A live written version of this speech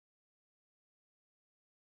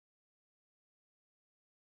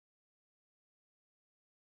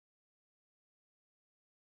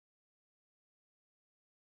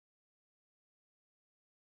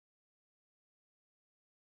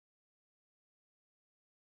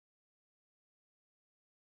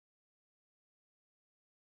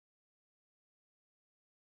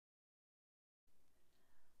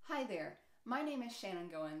Hi there, my name is Shannon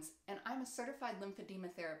Goins, and I'm a certified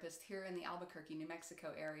lymphedema therapist here in the Albuquerque, New Mexico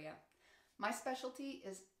area. My specialty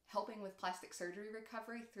is helping with plastic surgery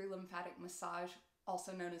recovery through lymphatic massage,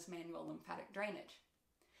 also known as manual lymphatic drainage.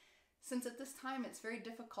 Since at this time it's very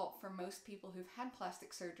difficult for most people who've had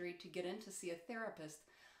plastic surgery to get in to see a therapist,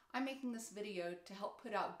 I'm making this video to help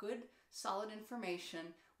put out good, solid information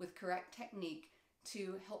with correct technique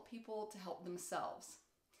to help people to help themselves.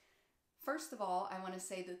 First of all, I want to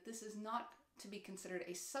say that this is not to be considered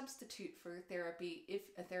a substitute for therapy if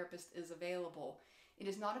a therapist is available. It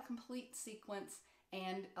is not a complete sequence,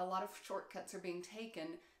 and a lot of shortcuts are being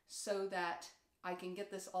taken so that I can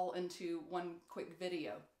get this all into one quick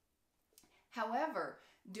video. However,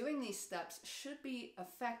 doing these steps should be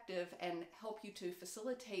effective and help you to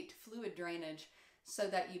facilitate fluid drainage so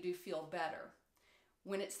that you do feel better.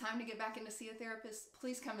 When it's time to get back in to see a therapist,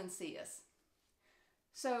 please come and see us.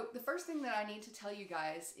 So the first thing that I need to tell you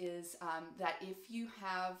guys is that if you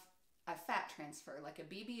have a fat transfer, like a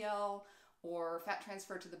BBL or fat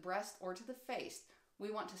transfer to the breast or to the face,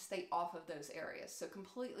 we want to stay off of those areas, so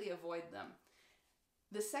completely avoid them.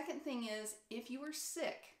 The second thing is, if you are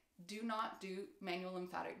sick, do not do manual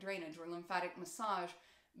lymphatic drainage or lymphatic massage,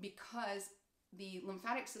 because the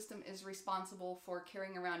lymphatic system is responsible for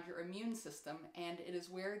carrying around your immune system, and it is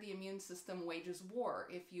where the immune system wages war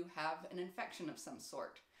if you have an infection of some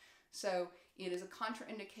sort. So it is a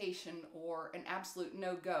contraindication or an absolute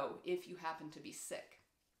no-go if you happen to be sick.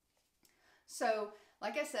 So,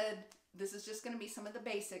 like I said, this is just going to be some of the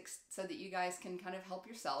basics so that you guys can kind of help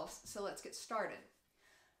yourselves. So let's get started.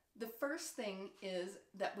 The first thing is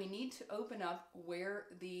that we need to open up where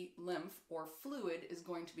the lymph or fluid is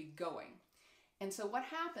going to be going. And so what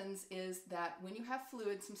happens is that when you have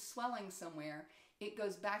fluid, some swelling somewhere, it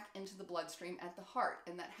goes back into the bloodstream at the heart,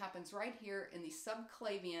 and that happens right here in the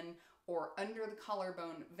subclavian or under the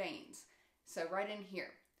collarbone veins. So right in here.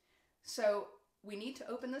 So we need to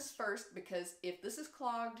open this first, because if this is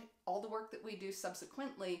clogged, all the work that we do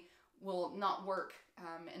subsequently will not work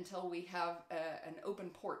until we have an open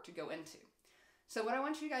port to go into. So what I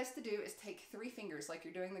want you guys to do is take 3 fingers like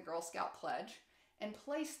you're doing the Girl Scout pledge, and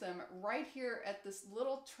place them right here at this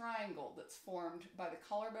little triangle that's formed by the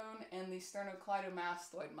collarbone and the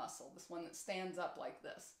sternocleidomastoid muscle, this one that stands up like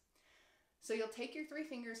this. So you'll take your 3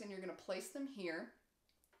 fingers and you're going to place them here,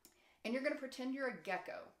 and you're going to pretend you're a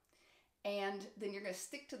gecko, and then you're going to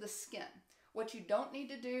stick to the skin. What you don't need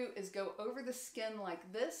to do is go over the skin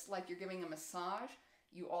like this, like you're giving a massage.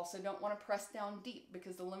 You also don't want to press down deep,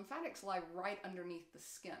 because the lymphatics lie right underneath the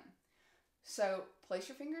skin. So place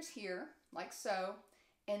your fingers here, like so,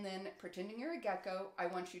 and then pretending you're a gecko, I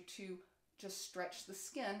want you to just stretch the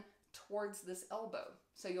skin towards this elbow.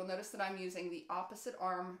 So you'll notice that I'm using the opposite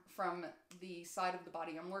arm from the side of the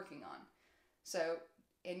body I'm working on. So,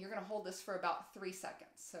 and you're going to hold this for about 3 seconds.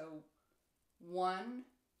 So 1,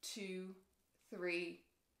 2, 3,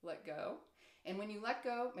 let go. And when you let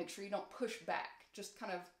go, make sure you don't push back. Just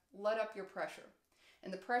kind of let up your pressure.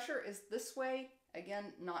 And the pressure is this way,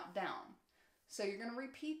 again, not down. So you're going to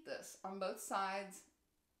repeat this on both sides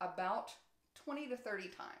about 20 to 30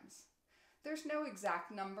 times. There's no exact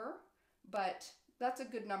number, but that's a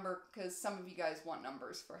good number because some of you guys want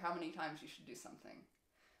numbers for how many times you should do something.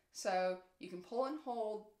 So you can pull and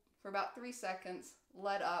hold for about 3 seconds,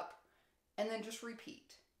 let up, and then just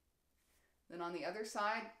repeat. Then on the other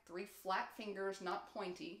side, 3 flat fingers, not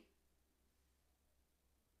pointy,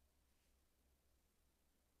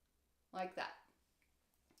 like that.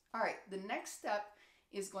 All right, the next step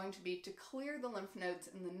is going to be to clear the lymph nodes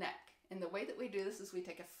in the neck. And the way that we do this is we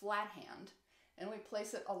take a flat hand and we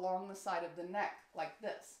place it along the side of the neck like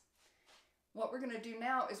this. What we're going to do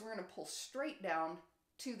now is we're going to pull straight down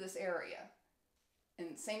to this area.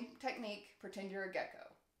 And same technique, pretend you're a gecko.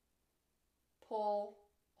 Pull,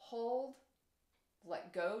 hold,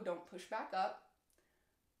 let go, don't push back up.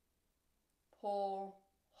 Pull,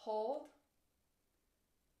 hold,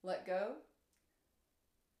 let go.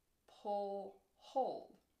 Pull, hold.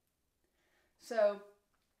 So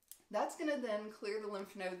that's going to then clear the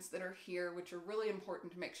lymph nodes that are here, which are really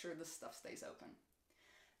important to make sure this stuff stays open.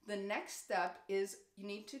 The next step is you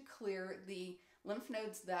need to clear the lymph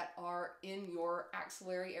nodes that are in your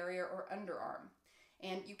axillary area or underarm.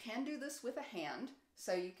 And you can do this with a hand.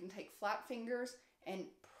 So you can take flat fingers and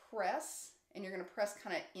press, and you're going to press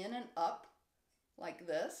kind of in and up like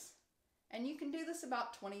this. And you can do this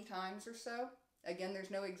about 20 times or so. Again, there's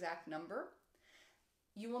no exact number.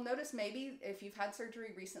 You will notice maybe if you've had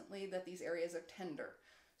surgery recently that these areas are tender.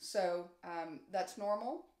 So that's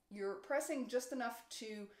normal. You're pressing just enough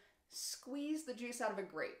to squeeze the juice out of a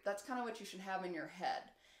grape. That's kind of what you should have in your head.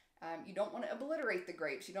 You don't want to obliterate the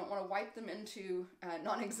grapes. You don't want to wipe them into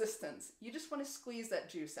non-existence. You just want to squeeze that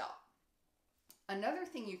juice out. Another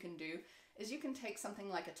thing you can do is you can take something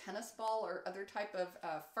like a tennis ball or other type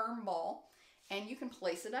of firm ball, and you can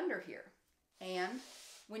place it under here. And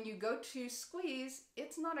when you go to squeeze,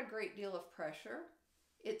 it's not a great deal of pressure.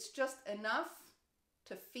 It's just enough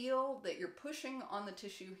to feel that you're pushing on the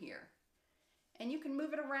tissue here. And you can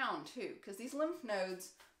move it around too, because these lymph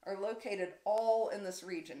nodes are located all in this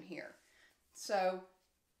region here. So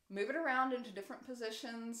move it around into different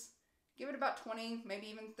positions. Give it about 20, maybe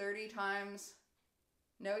even 30 times.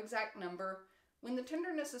 No exact number. When the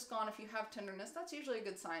tenderness is gone, if you have tenderness, that's usually a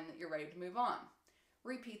good sign that you're ready to move on.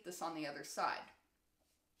 Repeat this on the other side.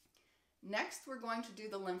 Next, we're going to do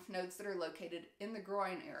the lymph nodes that are located in the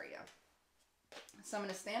groin area. So I'm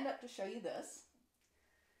going to stand up to show you this.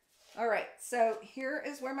 All right, so here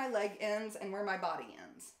is where my leg ends and where my body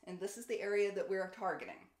ends. And this is the area that we're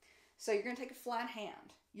targeting. So you're going to take a flat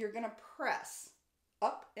hand. You're going to press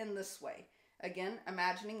up and this way. Again,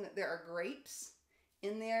 imagining that there are grapes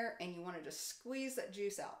in there and you want to just squeeze that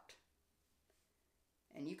juice out.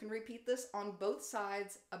 And you can repeat this on both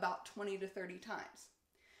sides about 20 to 30 times.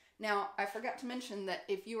 Now, I forgot to mention that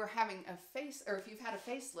if you are having a face, or if you've had a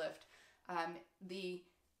facelift, the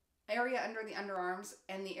area under the underarms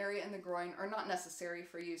and the area in the groin are not necessary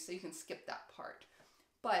for you, so you can skip that part.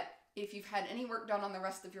 But if you've had any work done on the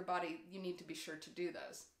rest of your body, you need to be sure to do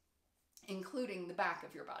those, including the back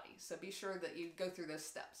of your body. So be sure that you go through those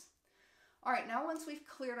steps. All right, now once we've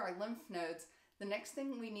cleared our lymph nodes, the next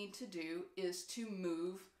thing we need to do is to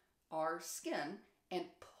move our skin and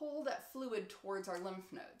pull that fluid towards our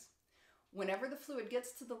lymph nodes. Whenever the fluid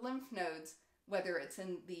gets to the lymph nodes, whether it's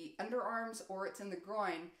in the underarms or it's in the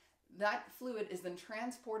groin, that fluid is then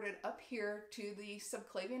transported up here to the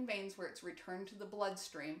subclavian veins where it's returned to the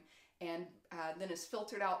bloodstream and then is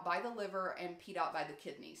filtered out by the liver and peed out by the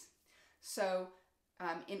kidneys. So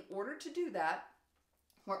in order to do that,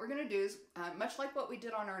 what we're going to do is, much like what we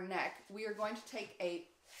did on our neck, we are going to take a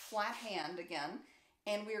flat hand again,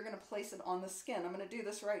 and we are going to place it on the skin. I'm going to do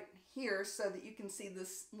this right here so that you can see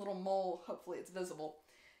this little mole. Hopefully it's visible.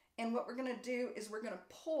 And what we're going to do is we're going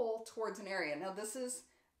to pull towards an area. Now this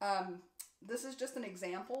is just an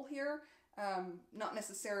example here, not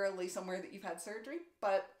necessarily somewhere that you've had surgery,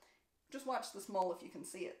 but just watch this mole if you can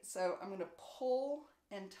see it. So I'm going to pull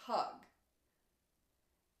and tug.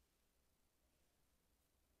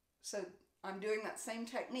 So I'm doing that same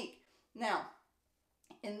technique. Now,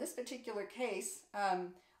 in this particular case,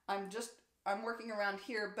 I'm working around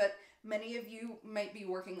here, but many of you might be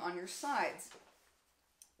working on your sides.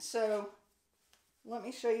 So let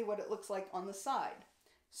me show you what it looks like on the side.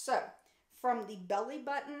 So from the belly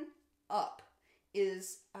button up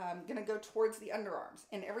is going to go towards the underarms,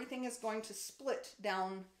 and everything is going to split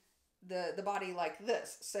down the body like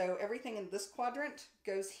this. So everything in this quadrant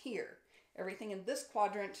goes here. Everything in this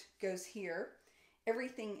quadrant goes here.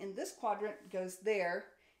 Everything in this quadrant goes there.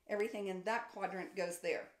 Everything in that quadrant goes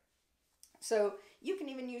there. So you can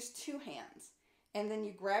even use two hands. And then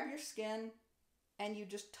you grab your skin and you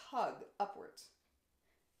just tug upwards.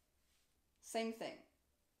 Same thing.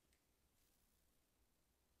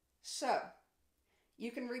 So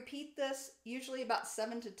you can repeat this usually about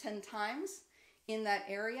 7 to 10 times in that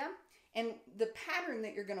area. And the pattern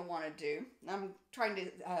that you're going to want to do, I'm trying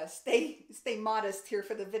to stay modest here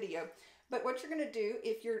for the video, but what you're going to do,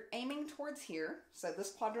 if you're aiming towards here, so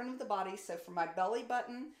this quadrant of the body, so from my belly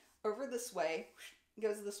button over this way,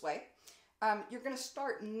 goes this way, you're going to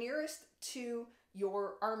start nearest to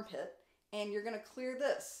your armpit, and you're going to clear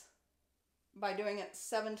this by doing it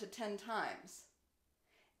 7 to 10 times.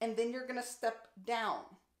 And then you're going to step down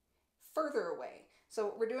further away. So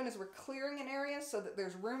what we're doing is we're clearing an area so that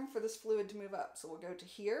there's room for this fluid to move up. So we'll go to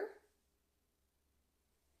here.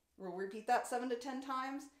 We'll repeat that 7 to 10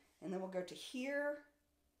 times. And then we'll go to here.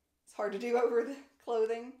 It's hard to do over the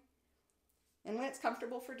clothing. And when it's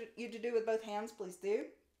comfortable for you to do with both hands, please do.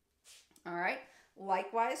 All right.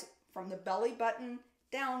 Likewise, from the belly button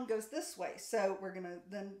down goes this way. So we're going to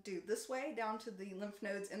then do this way down to the lymph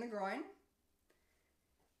nodes in the groin.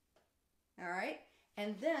 All right.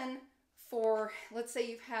 And then for, let's say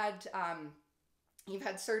you've had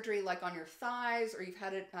surgery like on your thighs, or you've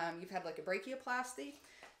had like a brachioplasty.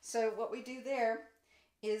 So what we do there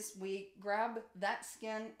is we grab that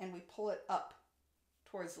skin and we pull it up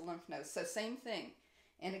towards the lymph nodes. So same thing.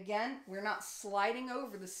 And again, we're not sliding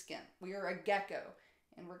over the skin. We are a gecko,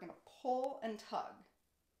 and we're going to pull and tug.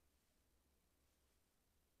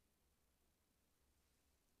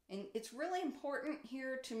 And it's really important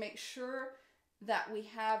here to make sure that we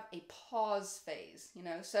have a pause phase, you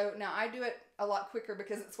know. So now I do it a lot quicker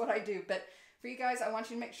because it's what I do, but for you guys, I want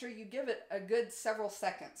you to make sure you give it a good several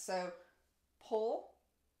seconds. So pull,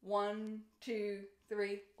 1, 2,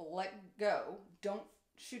 3, let go. Don't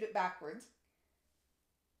shoot it backwards.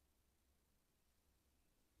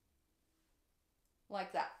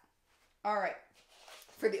 Like that. All right.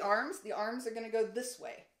 For the arms are going to go this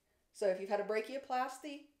way. So if you've had a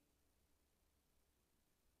brachioplasty,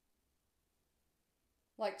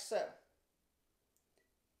 like so.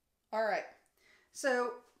 All right.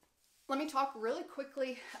 So let me talk really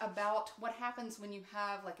quickly about what happens when you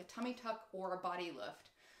have like a tummy tuck or a body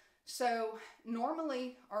lift. So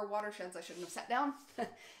normally our watersheds, I shouldn't have sat down.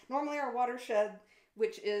 Normally our watershed,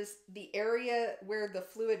 which is the area where the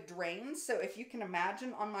fluid drains. So if you can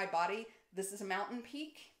imagine on my body, this is a mountain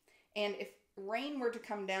peak. And if rain were to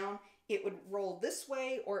come down, it would roll this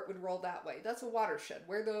way or it would roll that way. That's a watershed,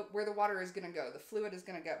 where the water is going to go, the fluid is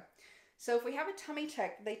going to go. So if we have a tummy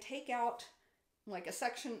tuck, they take out like a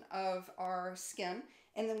section of our skin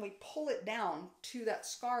and then we pull it down to that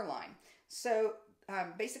scar line. So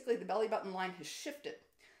basically the belly button line has shifted.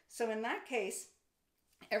 So in that case,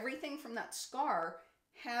 everything from that scar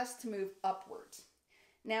has to move upwards.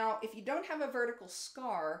 Now, if you don't have a vertical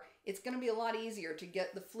scar, it's going to be a lot easier to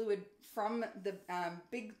get the fluid from the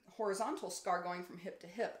big horizontal scar going from hip to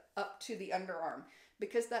hip up to the underarm,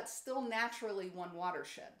 because that's still naturally one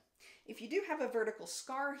watershed. If you do have a vertical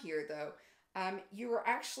scar here, though, you are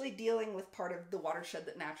actually dealing with part of the watershed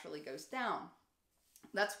that naturally goes down.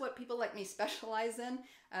 That's what people like me specialize in.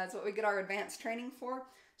 That's what we get our advanced training for.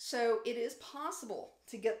 So it is possible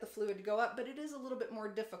to get the fluid to go up, but it is a little bit more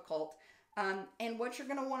difficult. And what you're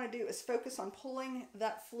going to want to do is focus on pulling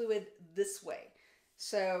that fluid this way.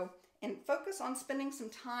 So, and focus on spending some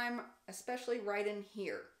time, especially right in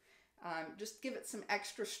here. Just give it some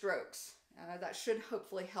extra strokes. That should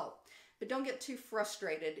hopefully help. But don't get too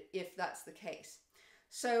frustrated if that's the case.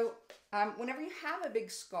 So, whenever you have a big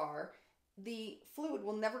scar, the fluid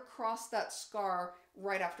will never cross that scar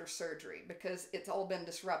right after surgery because it's all been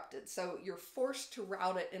disrupted. So you're forced to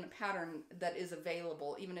route it in a pattern that is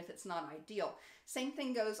available, even if it's not ideal. Same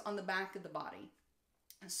thing goes on the back of the body.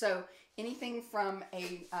 So anything from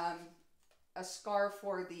a scar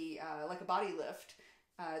for the, like a body lift,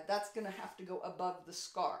 that's going to have to go above the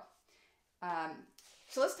scar.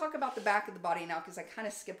 So let's talk about the back of the body now because I kind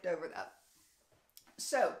of skipped over that.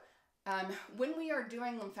 So when we are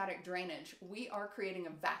doing lymphatic drainage, we are creating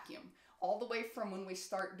a vacuum all the way from when we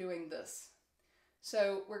start doing this.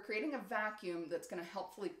 So we're creating a vacuum that's going to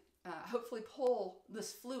hopefully pull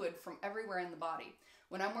this fluid from everywhere in the body.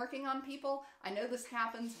 When I'm working on people, I know this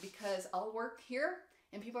happens because I'll work here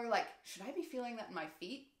and people are like, should I be feeling that in my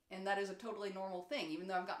feet? And that is a totally normal thing, even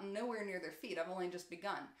though I've gotten nowhere near their feet. I've only just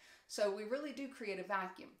begun. So we really do create a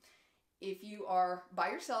vacuum. If you are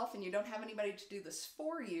by yourself and you don't have anybody to do this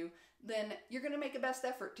for you, then you're going to make a best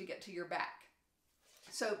effort to get to your back.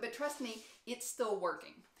 So, but trust me, it's still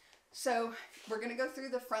working. So we're going to go through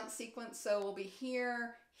the front sequence. So we'll be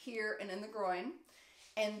here, here, and in the groin.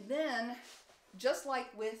 And then just like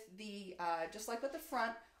with the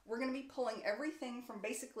front, we're going to be pulling everything from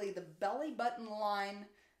basically the belly button line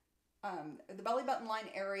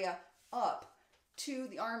area up to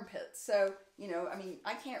the armpits. So, you know, I mean,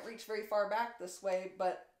 I can't reach very far back this way,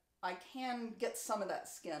 but I can get some of that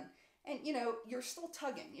skin. And, you know, you're still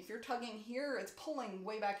tugging. If you're tugging here, it's pulling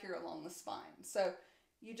way back here along the spine. So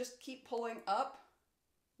you just keep pulling up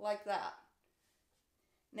like that.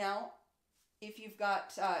 Now, if you've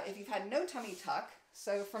had no tummy tuck,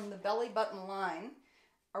 so from the belly button line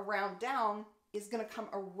around down is going to come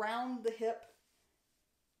around the hip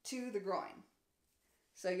to the groin.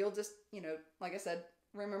 So you'll just, you know, like I said,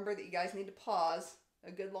 remember that you guys need to pause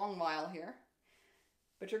a good long while here.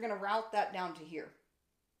 But you're going to route that down to here.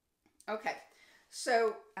 Okay,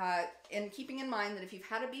 so and keeping in mind that if you've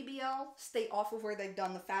had a BBL, stay off of where they've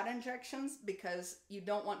done the fat injections because you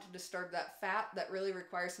don't want to disturb that fat. That really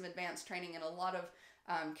requires some advanced training and a lot of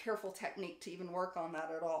careful technique to even work on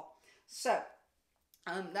that at all. So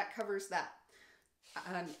that covers that.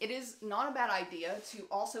 It is not a bad idea to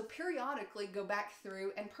also periodically go back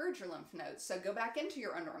through and purge your lymph nodes. So go back into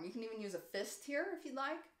your underarm. You can even use a fist here if you'd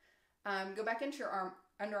like. Go back into your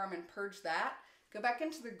underarm and purge that. Go back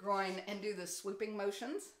into the groin and do the swooping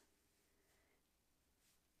motions.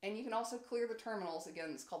 And you can also clear the terminals. Again,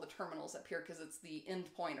 it's called the terminals up here because it's the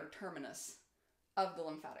end point or terminus of the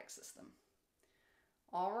lymphatic system.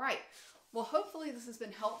 All right. Well, hopefully this has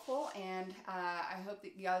been helpful, and I hope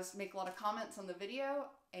that you guys make a lot of comments on the video,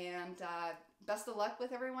 and best of luck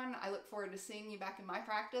with everyone. I look forward to seeing you back in my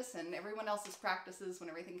practice and everyone else's practices when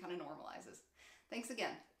everything kind of normalizes. Thanks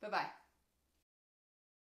again. Bye-bye.